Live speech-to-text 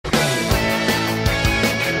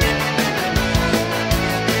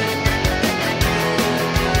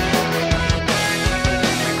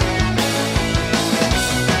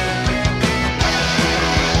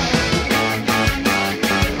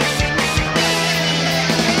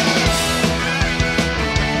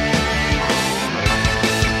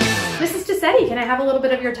I have a little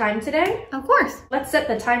bit of your time today? Of course. Let's set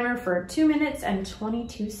the timer for 2 minutes and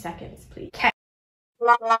 22 seconds, please. Okay.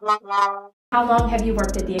 How long have you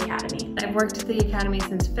worked at the Academy? I've worked at the Academy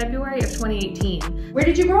since February of 2018. Where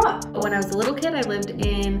did you grow up? When I was a little kid, I lived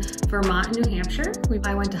in Vermont and New Hampshire.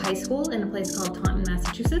 I went to high school in a place called Taunton,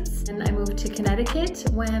 Massachusetts. And I moved to Connecticut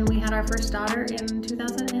when we had our first daughter in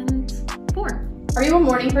 2004. Are you a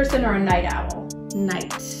morning person or a night owl?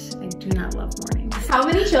 Night. I do not love mornings. How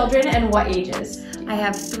many children and what ages? I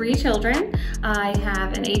have 3 children. I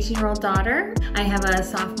have an 18-year-old daughter. I have a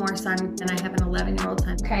sophomore son, and I have an 11-year-old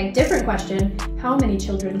son. Okay, different question. How many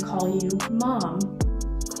children call you mom?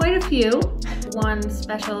 Quite a few. One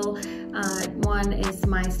special one is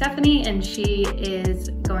my Stephanie, and she is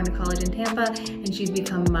going to college in Tampa, and she's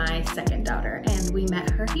become my second daughter, and we met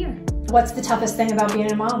her here. What's the toughest thing about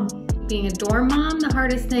being a mom? Being a dorm mom, the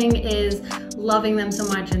hardest thing is loving them so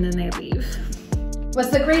much and then they leave. What's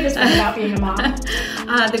the greatest thing about being a mom?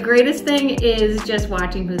 The greatest thing is just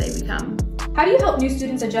watching who they become. How do you help new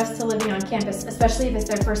students adjust to living on campus, especially if it's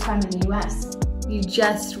their first time in the US? You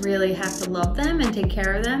just really have to love them and take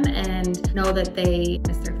care of them and know that they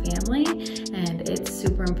miss their family, and it's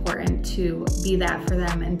super important to be that for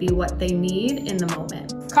them and be what they need in the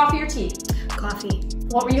moment. Coffee or tea? Coffee.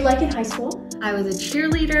 What were you like in high school? I was a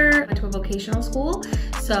cheerleader, went to a vocational school,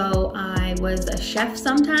 so I was a chef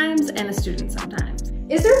sometimes and a student sometimes.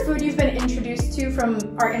 Is there a food you've been introduced to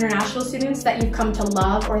from our international students that you've come to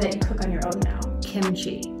love or that you cook on your own now?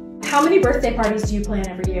 Kimchi. How many birthday parties do you plan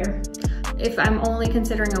every year? If I'm only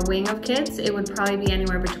considering a wing of kids, it would probably be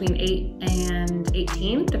anywhere between 8 and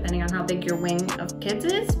 18, depending on how big your wing of kids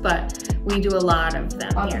is, but we do a lot of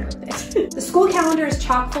them here. The school calendar is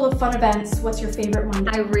chock full of fun events. What's your favorite one?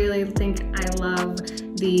 I really think I love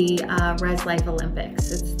the Res Life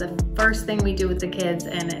Olympics. It's the first thing we do with the kids,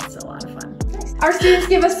 and it's a lot of fun. Our students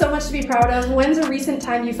give us so much to be proud of. When's a recent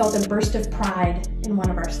time you felt a burst of pride in one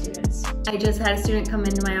of our students? I just had a student come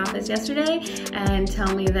into my office yesterday and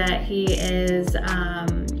tell me that he is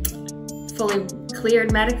fully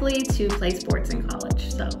cleared medically to play sports in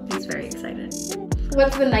college, so he's very excited.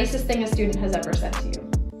 What's the nicest thing a student has ever said to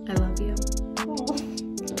you? I love you. Oh,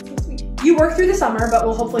 that's so sweet. You work through the summer, but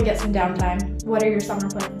we'll hopefully get some downtime. What are your summer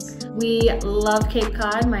plans? We love Cape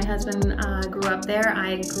Cod. My husband grew up there.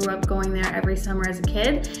 I grew up going there every summer as a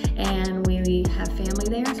kid, and we have family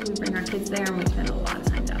there, so we bring our kids there and we spend a lot of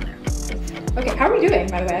time down there. Okay, how are we doing,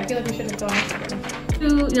 by the way? I feel like we should have gone further.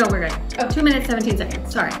 No, we're good. Oh. 2 minutes, 17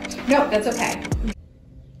 seconds, sorry. No, that's okay.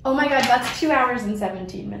 Oh my God, that's 2 hours and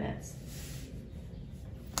 17 minutes.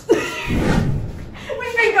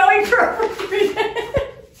 We've been going for over 3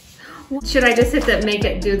 minutes. Should I just hit the make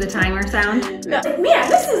it do the timer sound? No, man,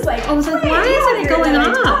 this is like, I was like, why isn't it going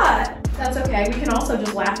up? That's okay. We can also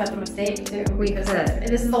just laugh at the mistake too. We could.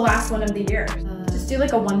 This is the last one of the year. Just do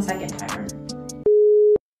like a 1 second timer.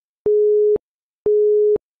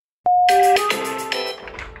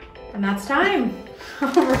 And that's time. All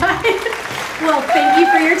right. Well, thank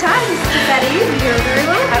you for your time, Tosetti. You're very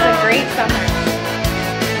welcome. Have a great summer.